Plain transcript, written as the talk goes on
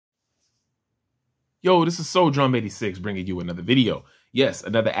Yo, this is SoulDrum86 bringing you another video. Yes,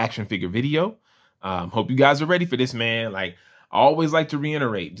 another action figure video. Hope you guys are ready for this, man. Like, I always like to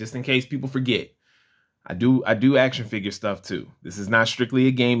reiterate, just in case people forget, I do action figure stuff too. This is not strictly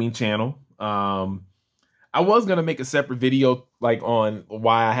a gaming channel. I was gonna make a separate video like on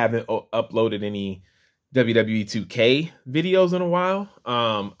why I haven't uploaded any WWE 2K videos in a while.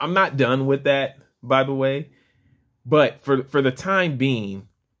 I'm not done with that, by the way. But for the time being,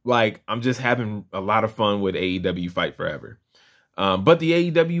 like, I'm just having a lot of fun with AEW Fight Forever. But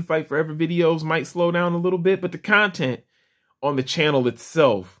the AEW Fight Forever videos might slow down a little bit, but the content on the channel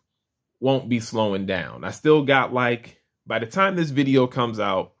itself won't be slowing down. I still got, like, by the time this video comes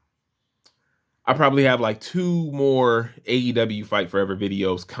out, I probably have like 2 more AEW Fight Forever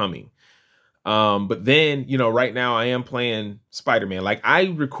videos coming. But then, you know, right now I am playing Spider-Man. Like, I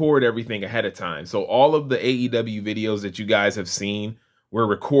record everything ahead of time. So all of the AEW videos that you guys have seen were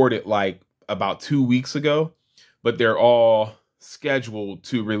recorded like about 2 weeks ago, but they're all scheduled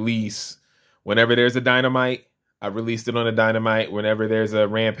to release whenever there's a Dynamite. I released it on a Dynamite. Whenever there's a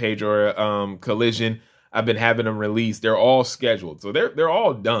Rampage or a Collision, I've been having them released. They're all scheduled. So they're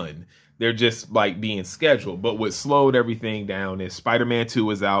all done. They're just like being scheduled. But what slowed everything down is Spider-Man 2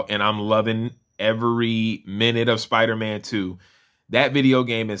 is out, and I'm loving every minute of Spider-Man 2. That video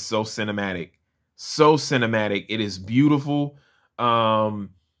game is so cinematic. So cinematic. It is beautiful.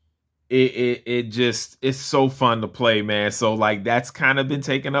 It's so fun to play, man. So like that's kind of been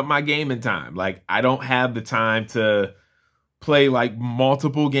taking up my gaming time. Like, I don't have the time to play like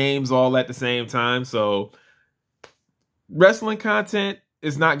multiple games all at the same time. So wrestling content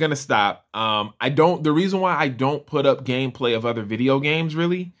is not going to stop. The reason why I don't put up gameplay of other video games,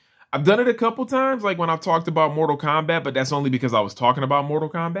 really, I've done it a couple times, like when I've talked about Mortal Kombat, but that's only because I was talking about Mortal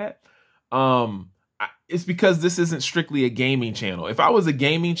Kombat. It's because this isn't strictly a gaming channel. If I was a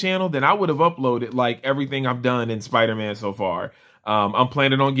gaming channel, then I would have uploaded like everything I've done in Spider-Man so far. I'm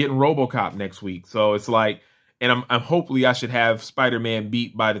planning on getting RoboCop next week. So it's like, and I'm hopefully I should have Spider-Man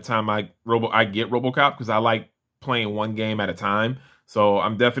beat by the time I get RoboCop, because I like playing one game at a time. So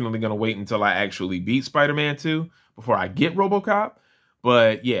I'm definitely going to wait until I actually beat Spider-Man 2 before I get RoboCop.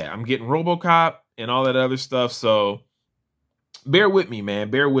 But yeah, I'm getting RoboCop and all that other stuff. So bear with me, man.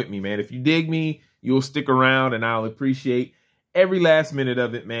 Bear with me, man. If you dig me, you'll stick around and I'll appreciate every last minute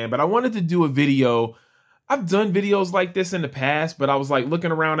of it, man. But I wanted to do a video. I've done videos like this in the past, but I was like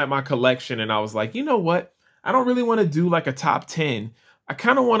looking around at my collection and I was like, you know what? I don't really want to do like a top 10. I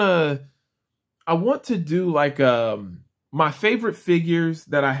want to do like my favorite figures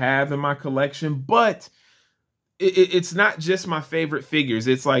that I have in my collection, but it's not just my favorite figures.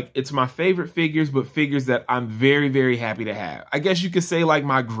 It's like, it's my favorite figures, but figures that I'm very, very happy to have. I guess you could say like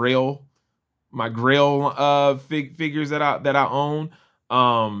my Grail figures that I own.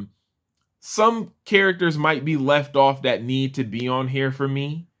 Some characters might be left off that need to be on here for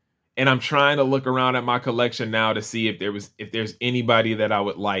me. And I'm trying to look around at my collection now to see if there's anybody that I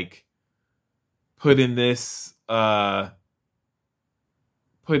would like put in this, in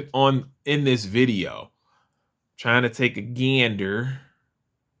this video. Trying to take a gander.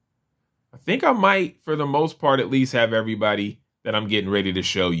 I think I might, for the most part, at least have everybody that I'm getting ready to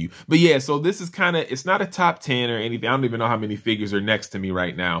show you. But yeah, so this is kind of, it's not a top 10 or anything. I don't even know how many figures are next to me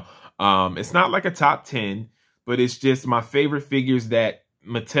right now. It's not like a top 10, but it's just my favorite figures that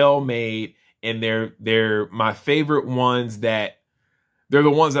Mattel made, and they're my favorite ones that, they're the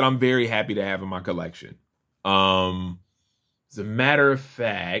ones that I'm very happy to have in my collection. As a matter of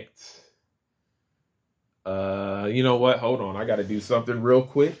fact, you know what? Hold on. I got to do something real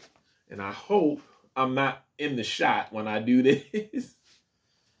quick. And I hope I'm not in the shot when I do this.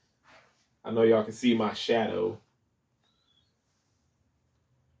 I know y'all can see my shadow.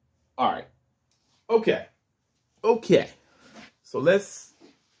 All right. Okay. So all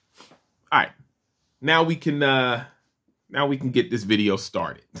right. Now we can get this video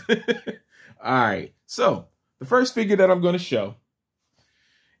started. All right. So the first figure that I'm going to show,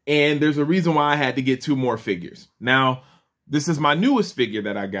 and there's a reason why I had to get 2 more figures. Now, this is my newest figure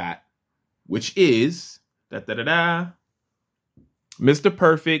that I got, which is Mr.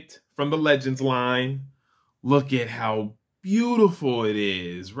 Perfect from the Legends line. Look at how beautiful it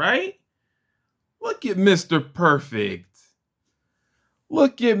is, right? Look at Mr. Perfect.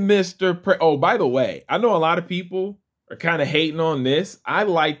 Look at Mr. Oh, by the way, I know a lot of people are kind of hating on this. I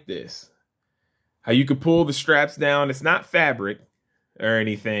like this. How you can pull the straps down. It's not fabric or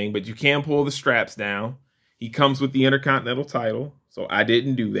anything, but you can pull the straps down. He comes with the Intercontinental title, so I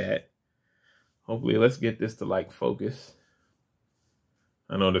didn't do that. Hopefully, let's get this to like focus.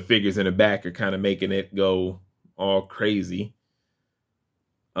 I know the figures in the back are kind of making it go all crazy.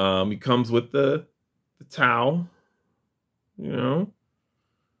 He comes with the the towel, you know,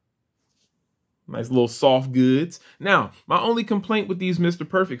 nice little soft goods. Now, my only complaint with these Mr.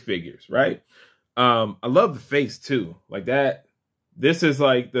 Perfect figures, right? I love the face too. Like that. This is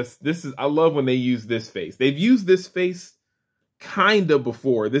like this is, I love when they use this face. They've used this face kind of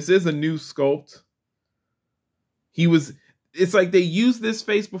before. This is a new sculpt. It's like they used this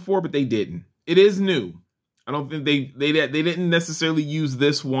face before, but they didn't. It is new. I don't think they didn't necessarily use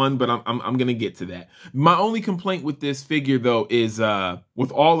this one, but I'm gonna get to that. My only complaint with this figure though is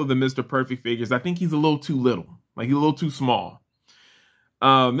with all of the Mr. Perfect figures, I think he's a little too little. Like he's a little too small.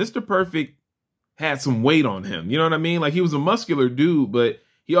 Mr. Perfect had some weight on him. You know what I mean? Like he was a muscular dude, but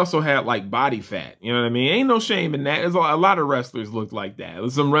he also had like body fat. You know what I mean? Ain't no shame in that. There's a lot of wrestlers look like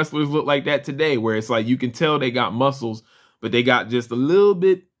that. Some wrestlers look like that today, where it's like you can tell they got muscles, but they got just a little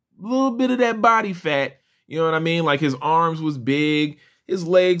bit of that body fat. You know what I mean? Like his arms was big, his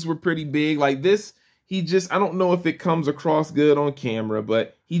legs were pretty big. Like this, I don't know if it comes across good on camera,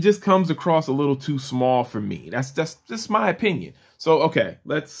 but he just comes across a little too small for me. That's just my opinion. So, okay,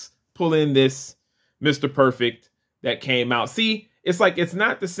 let's pull in this Mr. Perfect that came out. See, it's like it's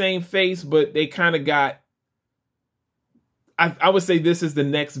not the same face, but they kind of got, I would say this is the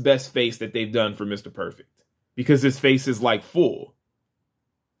next best face that they've done for Mr. Perfect, because his face is like full.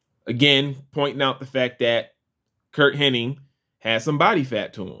 Again, pointing out the fact that Curt Hennig has some body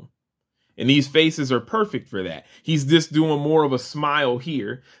fat to him. And these faces are perfect for that. He's just doing more of a smile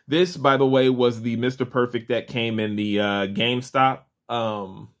here. This, by the way, was the Mr. Perfect that came in the GameStop.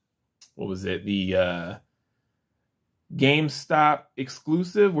 What was it? The GameStop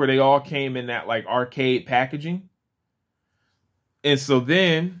exclusive, where they all came in that like arcade packaging. And so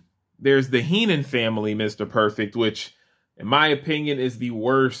then there's the Heenan family Mr. Perfect, which in my opinion is the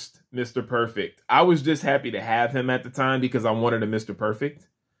worst Mr. Perfect. I was just happy to have him at the time because I wanted a Mr. Perfect.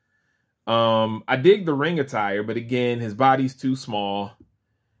 I dig the ring attire, but again, his body's too small.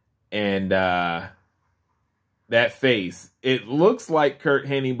 And that face, it looks like Curt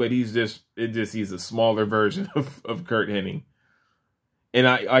Hennig, but he's a smaller version of Curt Hennig. And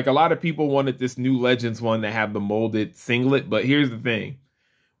like a lot of people wanted this new Legends one to have the molded singlet, but here's the thing.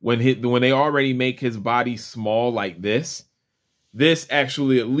 When they already make his body small like this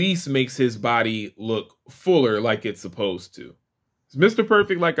actually at least makes his body look fuller like it's supposed to. Mr.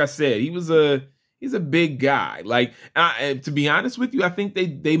 Perfect, like I said, he's a big guy. Like, to be honest with you, I think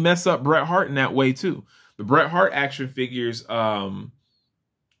they mess up Bret Hart in that way too. The Bret Hart action figures aren't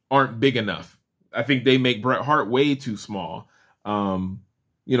big enough. I think they make Bret Hart way too small. You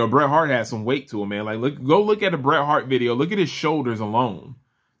know, Bret Hart has some weight to him, man. Like, go look at a Bret Hart video. Look at his shoulders alone.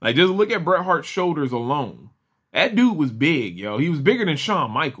 Like, just look at Bret Hart's shoulders alone. That dude was big, yo. He was bigger than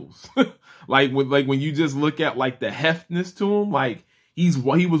Shawn Michaels. Like when you just look at like the heftness to him, like he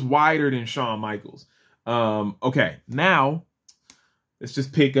was wider than Shawn Michaels. Okay, now let's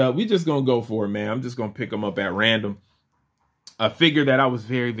just pick up. We just gonna go for it, man. I'm just gonna pick them up at random. A figure that I was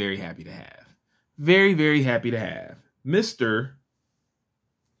very, very happy to have. Very, very happy to have. Mr.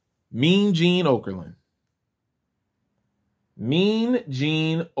 Mean Gene Okerlund. Mean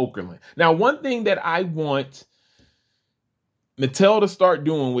Gene Okerlund. Now, one thing that I want Mattel to start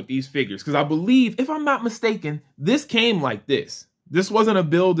doing with these figures, because I believe, if I'm not mistaken, this came like this. This wasn't a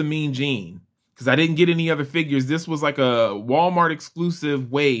build to Mean Gene, because I didn't get any other figures. This was like a Walmart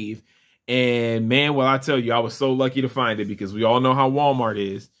exclusive wave. And man, well, I tell you, I was so lucky to find it, because we all know how Walmart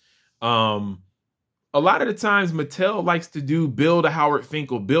is. A lot of the times Mattel likes to do build a Howard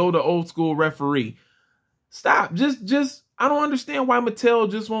Finkel, build an old school referee. Stop. Just, I don't understand why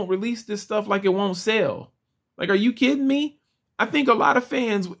Mattel just won't release this stuff like it won't sell. Like, are you kidding me? I think a lot of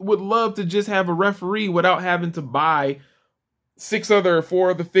fans would love to just have a referee without having to buy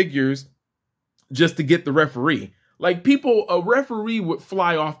 4 other figures just to get the referee. Like, a referee would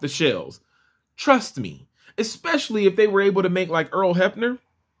fly off the shelves. Trust me. Especially if they were able to make like Earl Hebner.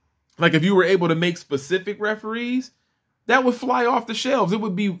 Like, if you were able to make specific referees, that would fly off the shelves. That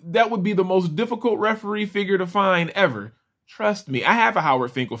would be the most difficult referee figure to find ever. Trust me. I have a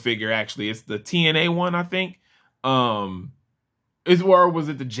Howard Finkel figure, actually. It's the TNA one, I think. Or was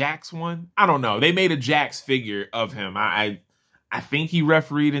it the Jax one? I don't know. They made a Jax figure of him. I think he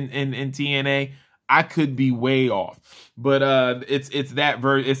refereed in TNA. I could be way off, but it's that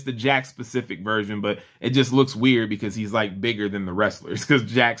version. It's the Jax specific version, but it just looks weird because he's like bigger than the wrestlers, because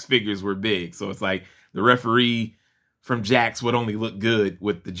Jax figures were big. So it's like the referee from Jax would only look good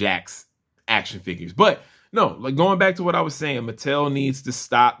with the Jax action figures. But no, like going back to what I was saying, Mattel needs to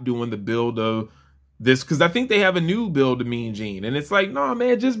stop doing the build of this, because I think they have a new build of Mean Gene, and it's like, no,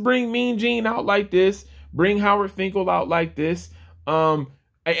 man, just bring Mean Gene out like this. Bring Howard Finkel out like this.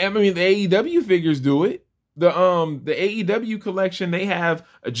 I mean, the AEW figures do it. The AEW collection, they have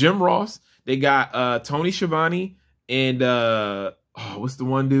a Jim Ross. They got Tony Schiavone and what's the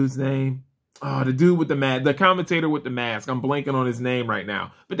one dude's name? Oh, the dude with the mask, the commentator with the mask. I'm blanking on his name right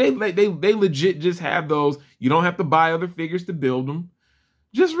now. But they legit just have those. You don't have to buy other figures to build them.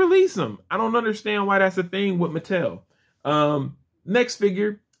 Just release them. I don't understand why that's a thing with Mattel. Next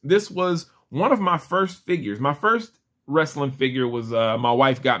figure. This was one of my first figures. My first wrestling figure was my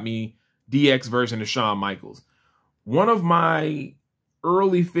wife got me DX version of Shawn Michaels. One of my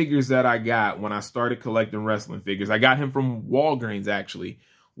early figures that I got when I started collecting wrestling figures, I got him from Walgreens actually,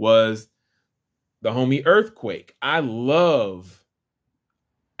 was the homie Earthquake. I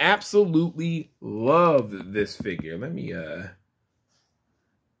absolutely love this figure. Let me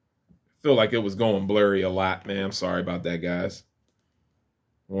feel like it was going blurry a lot, man. I'm sorry about that, guys.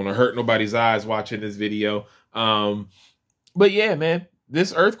 I don't want to hurt nobody's eyes watching this video. But yeah, man,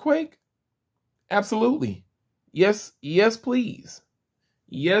 this Earthquake, absolutely. Yes, please.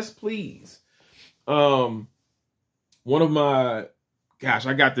 Yes, please. One of my, gosh,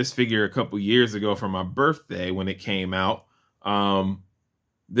 I got this figure a couple years ago for my birthday when it came out.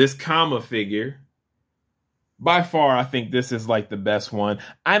 This Kama figure, by far, I think this is like the best one.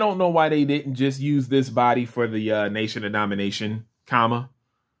 I don't know why they didn't just use this body for the Nation of Domination Kama.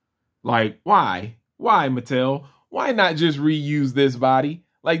 Like, why? Why, Mattel? Why not just reuse this body?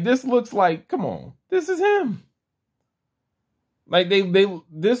 Like, this looks like, come on, this is him. Like,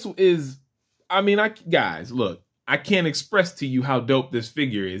 this is, I mean, guys, look, I can't express to you how dope this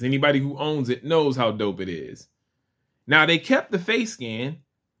figure is. Anybody who owns it knows how dope it is. Now, they kept the face scan.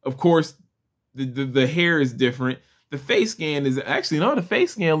 Of course, the hair is different. The face scan is actually, no, the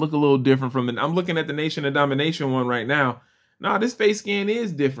face scan look a little different from I'm looking at the Nation of Domination one right now. No, this face scan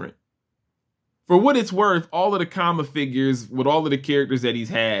is different. For what it's worth, all of the Kama figures with all of the characters that he's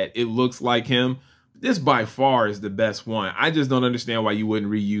had, it looks like him. This by far is the best one. I just don't understand why you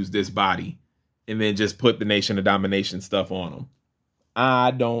wouldn't reuse this body and then just put the Nation of Domination stuff on him.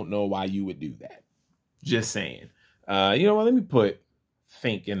 I don't know why you would do that. Just saying. You know what? Let me put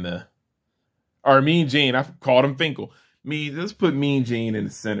Fink in the, or Mean Gene. I called him Finkel. Let's put Mean Gene in the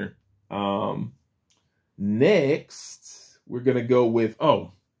center. Next, we're gonna go with,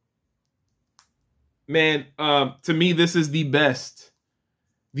 oh man, to me, this is the best,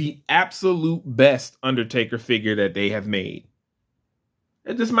 the absolute best Undertaker figure that they have made.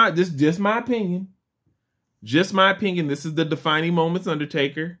 It's just my opinion. Just my opinion. This is the Defining Moments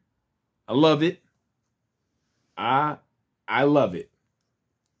Undertaker. I love it. I love it.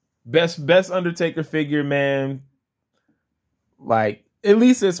 Best Undertaker figure, man. Like, at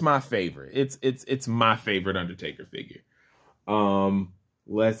least it's my favorite. It's my favorite Undertaker figure.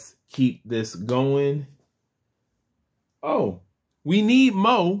 Let's keep this going. Oh, we need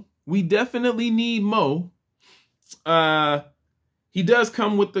Mo. We definitely need Mo. He does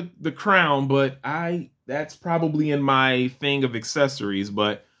come with the crown, but that's probably in my thing of accessories.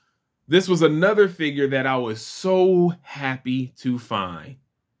 But this was another figure that I was so happy to find.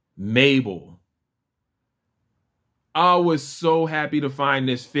 Mabel. I was so happy to find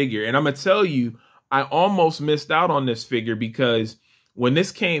this figure. And I'm going to tell you, I almost missed out on this figure because when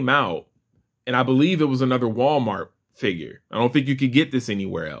this came out, and I believe it was another Walmart figure. I don't think you could get this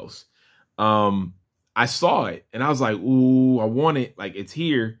anywhere else. I saw it and I was like, ooh, I want it. Like, it's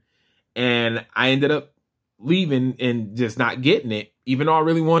here. And I ended up leaving and just not getting it, even though I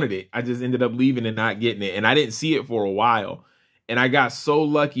really wanted it. I just ended up leaving and not getting it. And I didn't see it for a while. And I got so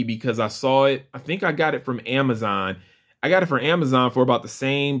lucky because I saw it. I think I got it from Amazon. I got it from Amazon for about the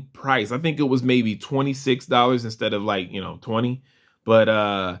same price. I think it was maybe $26 instead of like, $20.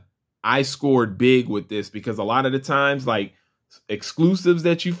 But I scored big with this because a lot of the times, like, exclusives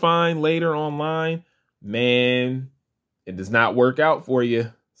that you find later online, man, it does not work out for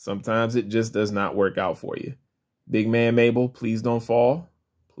you. Sometimes it just does not work out for you. Big man Mabel, please don't fall.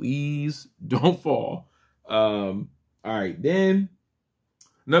 Please don't fall. All right, then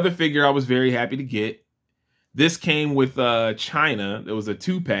another figure I was very happy to get. This came with China. It was a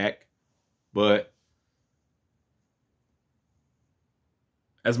 2-pack, but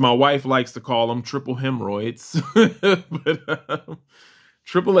as my wife likes to call them, triple hemorrhoids. But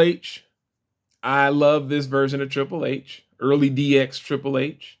Triple H. I love this version of Triple H. Early DX Triple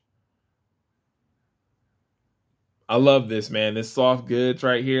H. I love this, man. This soft goods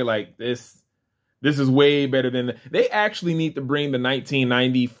right here, like this is way better than they actually need to bring the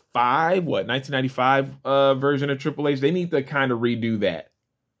 1995 version of Triple H. They need to kind of redo that.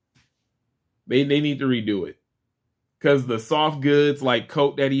 They need to redo it. Because the soft goods like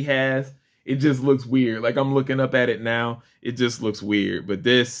coat that he has it just looks weird. Like I'm looking up at it now, it just looks weird. But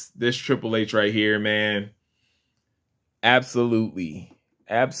this Triple H right here, man, absolutely,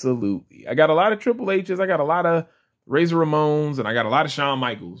 absolutely. I got a lot of Triple H's. I got a lot of Razor Ramones, and I got a lot of Shawn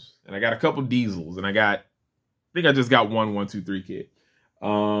Michaels, and I got a couple Diesels, and I think I just got one 1, 2, 3 kid.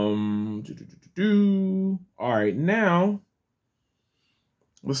 All right, now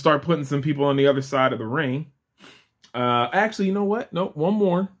let's start putting some people on the other side of the ring. Actually, you know what? Nope, one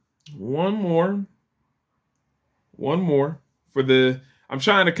more for the. I'm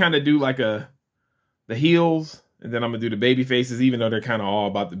trying to kind of do like the heels, and then I'm gonna do the baby faces, even though they're kind of all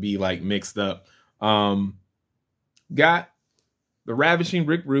about to be like mixed up. Got the Ravishing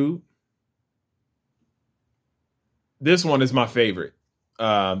Rick Rude. This one is my favorite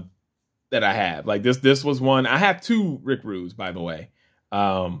that I have. Like this was one. I have 2 Rick Rudes, by the way.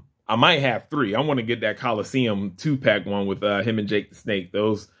 I might have 3. I want to get that Coliseum 2-pack one with him and Jake the Snake.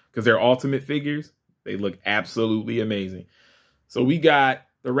 Those, because they're ultimate figures. They look absolutely amazing. So we got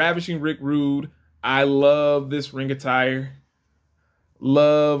the Ravishing Rick Rude. I love this ring attire.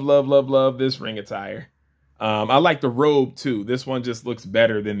 Love, love, love, love this ring attire. I like the robe too. This one just looks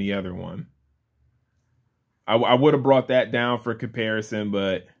better than the other one. I would have brought that down for comparison,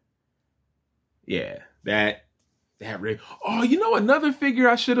 but yeah, that rig. Oh, you know, another figure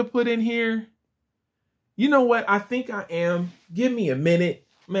I should have put in here. You know what? I think I am. Give me a minute.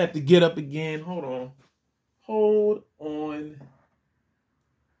 I'm gonna have to get up again. Hold on.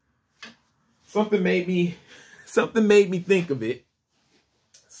 Something made me think of it.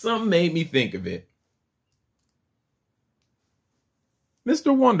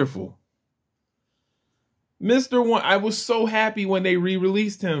 Mr. Wonderful. I was so happy when they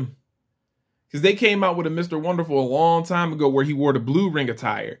re-released him. Because they came out with a Mr. Wonderful a long time ago where he wore the blue ring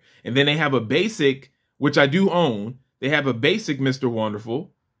attire. And then they have a basic, which I do own. They have a basic Mr.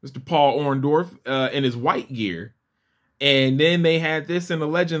 Wonderful, Mr. Paul Orndorff, in his white gear. And then they had this in the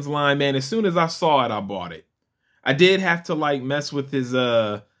Legends line, man. As soon as I saw it, I bought it. I did have to like mess with his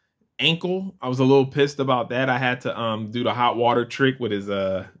ankle. I was a little pissed about that. I had to do the hot water trick with his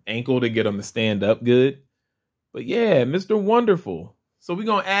ankle to get him to stand up good. But yeah, Mr. Wonderful. So we're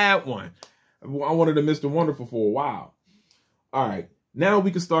going to add one. I wanted a Mr. Wonderful for a while. All right. Now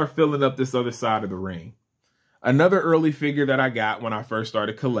we can start filling up this other side of the ring. Another early figure that I got when I first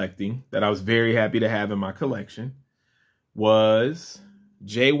started collecting that I was very happy to have in my collection was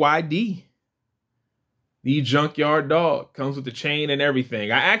JYD. The Junkyard Dog. Comes with the chain and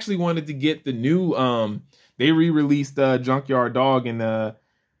everything. I actually wanted to get the new, they re-released Junkyard Dog, and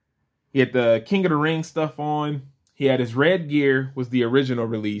he had the King of the Ring stuff on. He had his red gear, was the original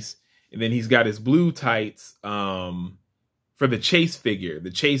release. And then he's got his blue tights for the Chase figure, the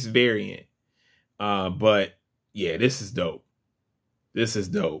Chase variant. But yeah, this is dope. This is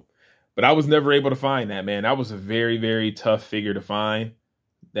dope. But I was never able to find that, man. That was a very, very tough figure to find.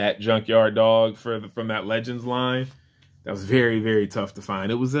 That Junkyard Dog from that Legends line. That was very, very tough to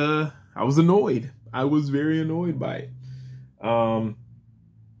find. It was I was annoyed. I was very annoyed by it. And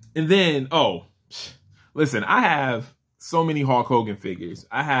then, listen, I have so many Hulk Hogan figures.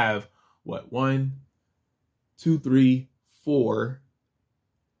 I have what? 1, 2, 3, 4.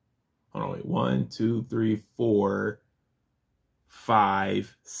 Hold on, wait. 1, 2, 3, 4,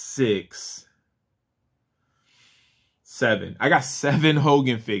 5, 6, 7. I got 7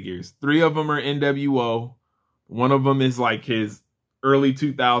 Hogan figures. 3 of them are NWO. One of them is like his early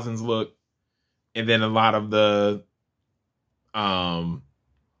 2000s look, and then a lot of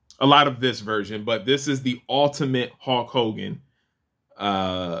this version. But this is the ultimate Hulk Hogan.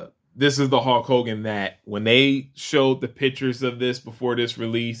 This is the Hulk Hogan that when they showed the pictures of this before this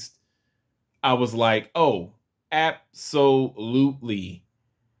released, I was like, oh, absolutely.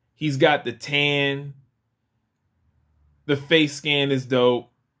 He's got the tan. The face scan is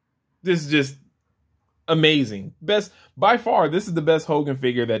dope. This is just amazing. Best, by far, this is the best Hogan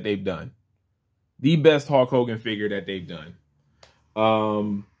figure that they've done. The best Hulk Hogan figure that they've done.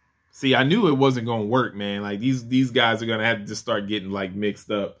 See, I knew it wasn't going to work, man. Like these guys are going to have to just start getting like mixed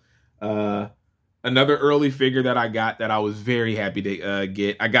up. Another early figure that I got that I was very happy to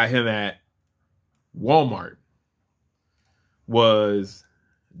get, I got him at Walmart, was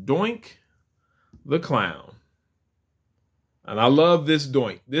Doink the Clown. And I love this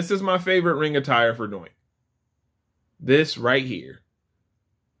Doink. This is my favorite ring attire for Doink. This right here.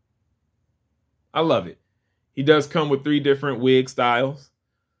 I love it. He does come with 3 different wig styles.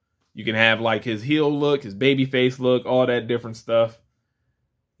 You can have like his heel look, his baby face look, all that different stuff.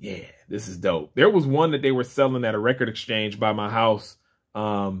 Yeah, this is dope. There was one that they were selling at a record exchange by my house.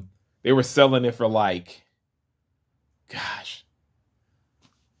 They were selling it for like, gosh,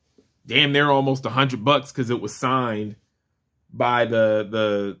 damn near almost $100 because it was signed by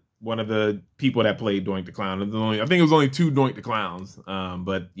the one of the people that played Doink the Clown. I think it was only 2 Doink the Clowns.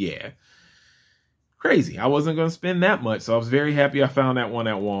 But yeah, crazy. I wasn't going to spend that much, so I was very happy I found that one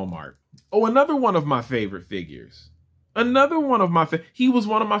at Walmart. Oh, another one of my favorite figures. Another one of my he was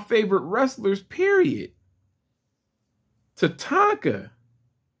one of my favorite wrestlers, period. Tatanka.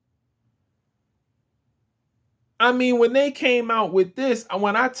 I mean, when they came out with this,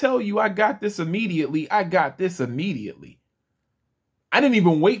 when I tell you I got this immediately, I got this immediately. I didn't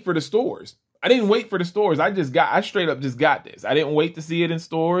even wait for the stores. I straight up just got this. I didn't wait to see it in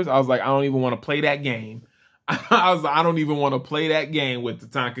stores. I was like, I don't even want to play that game. I don't even want to play that game with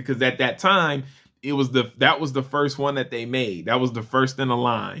Tatanka, because at that time, that was the first one that they made. That was the first in the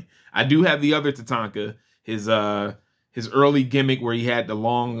line. I do have the other Tatanka, his early gimmick where he had the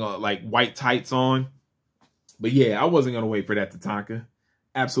long like white tights on. But yeah, I wasn't gonna wait for that Tatanka.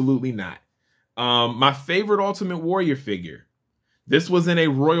 Absolutely not. My favorite Ultimate Warrior figure. This was in a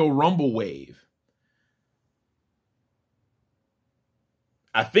Royal Rumble wave.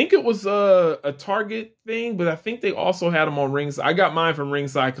 I think it was a Target thing, but I think they also had them on Ringside. I got mine from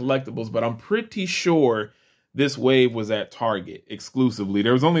Ringside Collectibles, but I'm pretty sure this wave was at Target exclusively.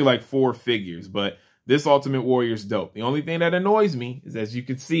 There was only like 4 figures, but this Ultimate Warrior is dope. The only thing that annoys me is, as you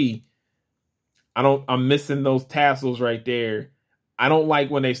can see, I'm missing those tassels right there. I don't like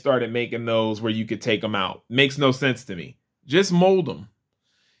when they started making those where you could take them out. Makes no sense to me. Just mold them.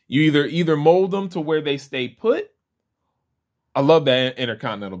 You either mold them to where they stay put. I love that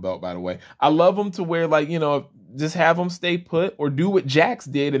Intercontinental belt, by the way. I love them to where, like, you know, just have them stay put, or do what Jax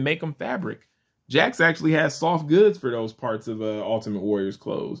did and make them fabric. Jax actually has soft goods for those parts of Ultimate Warrior's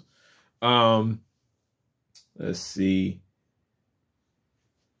clothes. Let's see.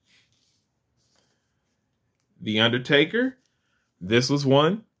 The Undertaker. This was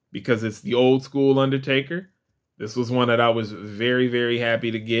one, because it's the old school Undertaker. This was one that I was very, very happy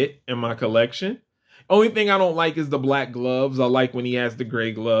to get in my collection. Only thing I don't like is the black gloves. I like when he has the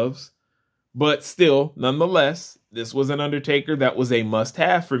gray gloves. But still, nonetheless, this was an Undertaker that was a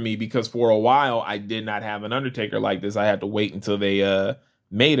must-have for me, because for a while I did not have an Undertaker like this. I had to wait until they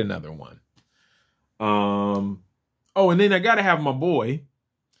made another one. Oh, and then I got to have my boy.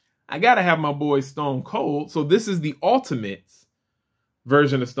 I got to have my boy Stone Cold. So this is the Ultimate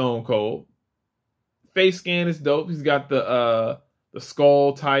version of Stone Cold. Face scan is dope. He's got the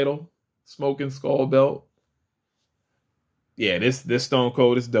skull title. Smoking skull belt. Yeah, this Stone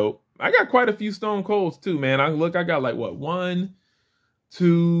Cold is dope. I got quite a few Stone Colds too, man. I got like what, 1,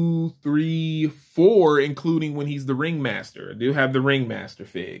 2, 3, 4, including when he's the Ringmaster. I do have the Ringmaster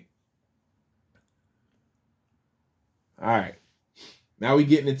fig. All right. Now we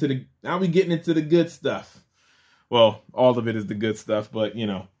getting into the good stuff. Well, all of it is the good stuff, but you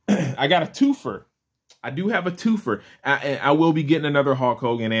know, I got a twofer. I do have a twofer. I will be getting another Hulk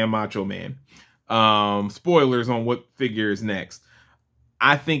Hogan and Macho Man. Spoilers on what figure is next.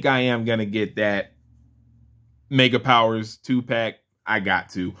 I think I am going to get that Mega Powers 2-pack. I got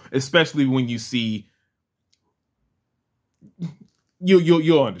to. Especially when you see...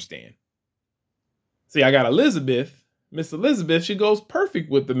 You'll understand. See, I got Elizabeth. Miss Elizabeth, she goes perfect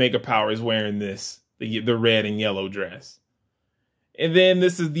with the Mega Powers wearing this. The red and yellow dress. And then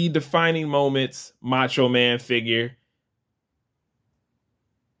this is the Defining Moments Macho Man figure.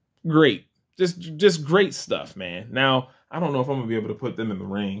 Great. Just great stuff, man. Now, I don't know if I'm going to be able to put them in the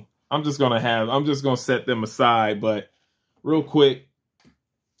ring. I'm just going to set them aside. But real quick,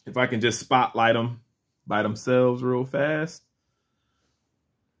 if I can just spotlight them by themselves real fast.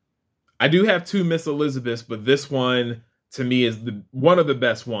 I do have 2 Miss Elizabeths, but this one, to me, is one of the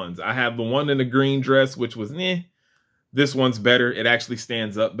best ones. I have the one in the green dress, which was eh. This one's better. It actually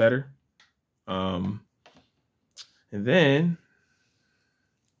stands up better. And then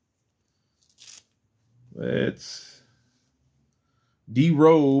let's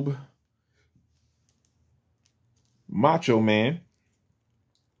derobe Macho Man.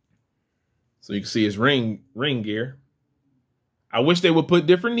 So you can see his ring gear. I wish they would put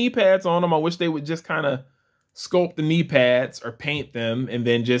different knee pads on him. I wish they would just kind of sculpt the knee pads or paint them and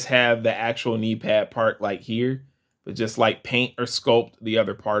then just have the actual knee pad part like here. But just like paint or sculpt the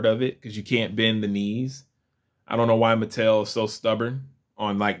other part of it, because you can't bend the knees. I don't know why Mattel is so stubborn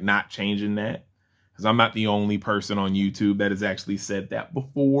on like not changing that, because I'm not the only person on YouTube that has actually said that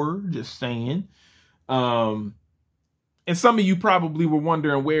before. Just saying. And some of you probably were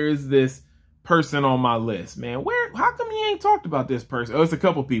wondering, where is this person on my list, man? How come you ain't talked about this person? Oh, it's a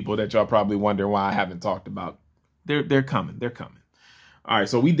couple people that y'all probably wondering why I haven't talked about. They're coming. They're coming. All right,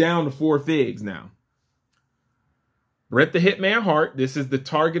 so we down to 4 figs now. Bret the Hitman Hart. This is the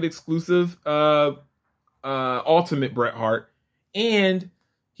Target exclusive Ultimate Bret Hart. And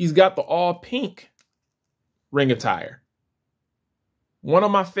he's got the all pink ring attire. One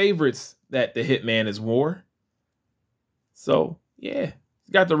of my favorites that the Hitman has wore. So, yeah.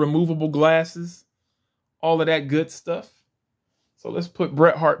 He's got the removable glasses. All of that good stuff. So let's put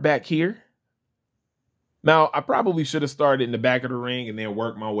Bret Hart back here. Now, I probably should have started in the back of the ring and then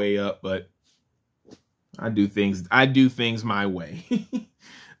worked my way up, but I do things my way.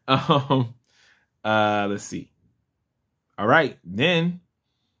 Let's see. All right, then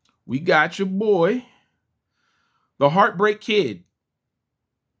we got your boy, the Heartbreak Kid.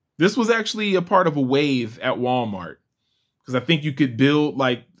 This was actually a part of a wave at Walmart because I think you could build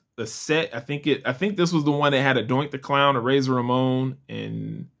like the set. I think this was the one that had a Doink the Clown, a Razor Ramon,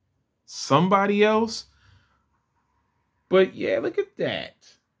 and somebody else. But yeah, look at that.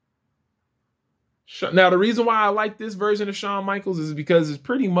 Now, the reason why I like this version of Shawn Michaels is because it's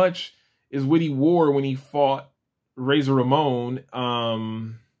pretty much is what he wore when he fought Razor Ramon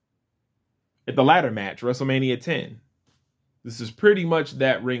at the ladder match, WrestleMania 10. This is pretty much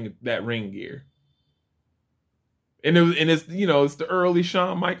that ring gear. And it's it's the early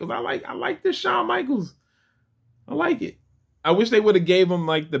Shawn Michaels. I like this Shawn Michaels. I like it. I wish they would have gave him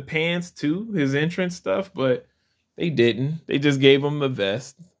like the pants too, his entrance stuff, but they didn't. They just gave him the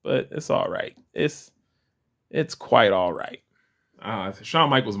vest, but it's all right. It's quite all right. Shawn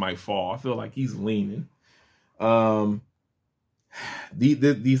Michaels might fall. I feel like he's leaning.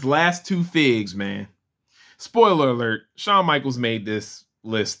 These last two figs, man. Spoiler alert, Shawn Michaels made this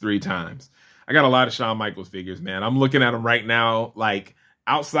list 3 times. I got a lot of Shawn Michaels figures, man. I'm looking at them right now. Like,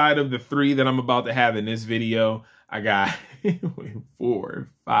 outside of the 3 that I'm about to have in this video, I got 4,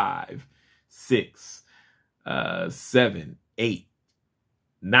 5, 6, 7, 8,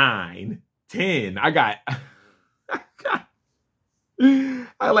 9, 10.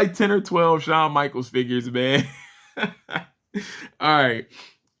 I like 10 or 12 Shawn Michaels figures, man. All right.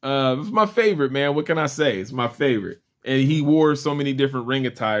 It's my favorite, man. What can I say? It's my favorite. And he wore so many different ring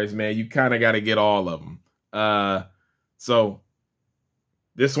attires, man. You kind of got to get all of them. So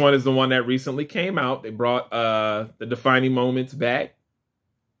this one is the one that recently came out. They brought the defining moments back.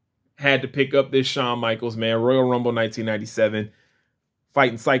 Had to pick up this Shawn Michaels, man. Royal Rumble 1997.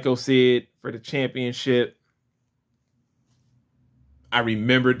 Fighting Psycho Sid for the championship. I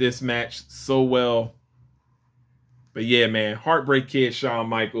remembered this match so well. But yeah, man, Heartbreak Kid Shawn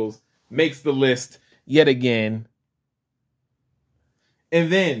Michaels makes the list yet again.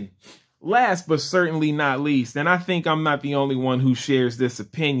 And then, last but certainly not least, and I think I'm not the only one who shares this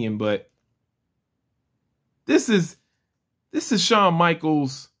opinion, but this is Shawn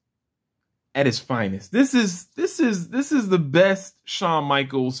Michaels at his finest. This is the best Shawn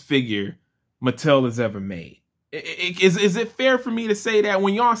Michaels figure Mattel has ever made. Is it fair for me to say that?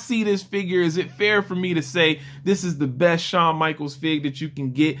 When y'all see this figure, is it fair for me to say this is the best Shawn Michaels fig that you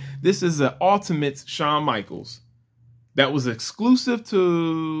can get? This is an Ultimate Shawn Michaels that was exclusive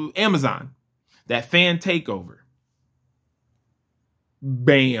to Amazon. That fan takeover.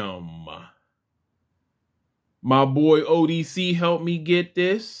 Bam. My boy ODC helped me get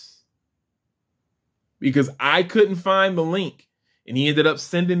this because I couldn't find the link, and he ended up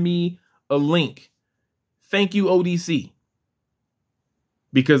sending me a link. Thank you, ODC.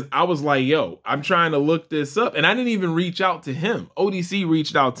 Because I was like, yo, I'm trying to look this up. And I didn't even reach out to him. ODC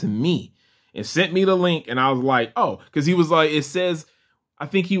reached out to me and sent me the link. And I was like, oh, because he was like, it says, I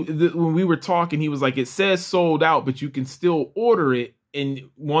think when we were talking, he was like, it says sold out, but you can still order it. And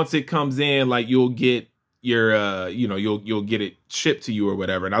once it comes in, like you'll get your, you'll get it shipped to you or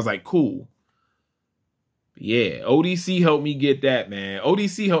whatever. And I was like, cool. Yeah, ODC helped me get that, man.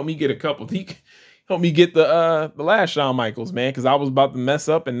 ODC helped me get a couple. He helped me get the last Shawn Michaels, man, because I was about to mess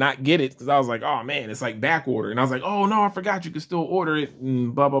up and not get it because I was like, oh man, it's like back order. And I was like, oh no, I forgot you could still order it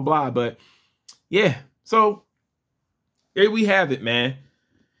and blah, blah, blah. But yeah, so there we have it, man.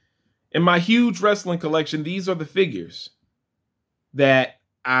 In my huge wrestling collection, these are the figures that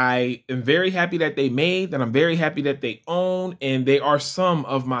I am very happy that they made, that I'm very happy that they own, and they are some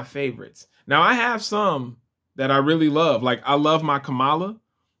of my favorites. Now, I have some that I really love. Like, I love my Kamala.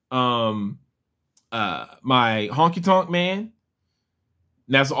 My Honky Tonk Man.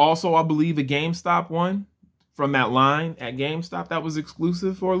 That's also, I believe, a GameStop one from that line at GameStop that was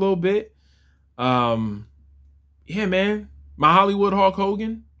exclusive for a little bit. Yeah, man. My Hollywood Hulk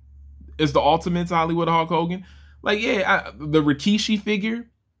Hogan is the Ultimate Hollywood Hulk Hogan. Like, yeah, the Rikishi figure.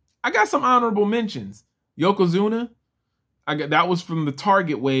 I got some honorable mentions. Yokozuna. That was from the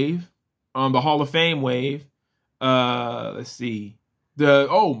Target wave, the Hall of Fame wave. Let's see.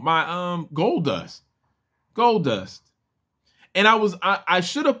 My Gold Dust. And I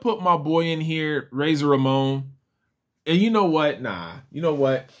should have put my boy in here, Razor Ramon. And you know what? Nah, you know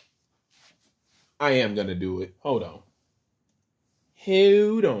what? I am going to do it. Hold on.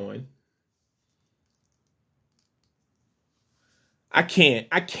 Hold on. I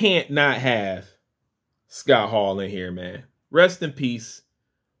can't not have Scott Hall in here, man. Rest in peace.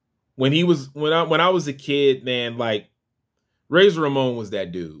 When I was a kid, man, like Razor Ramon was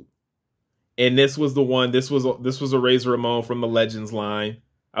that dude. And this was the one, this was a Razor Ramon from the Legends line.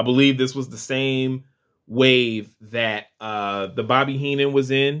 I believe this was the same wave that the Bobby Heenan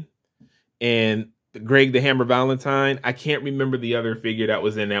was in and Greg the Hammer Valentine. I can't remember the other figure that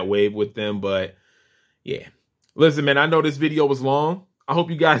was in that wave with them, but yeah. Listen, man, I know this video was long. I hope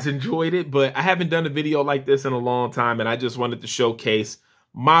you guys enjoyed it, but I haven't done a video like this in a long time, and I just wanted to showcase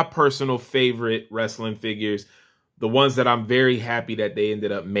my personal favorite wrestling figures, the ones that I'm very happy that they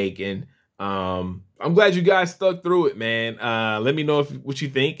ended up making. I'm glad you guys stuck through it, man. Let me know what you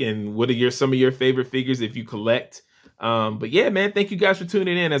think and what are some of your favorite figures if you collect. But yeah, man, thank you guys for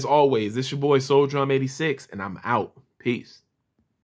tuning in. As always, this is your boy Soul Drum 86, and I'm out. Peace.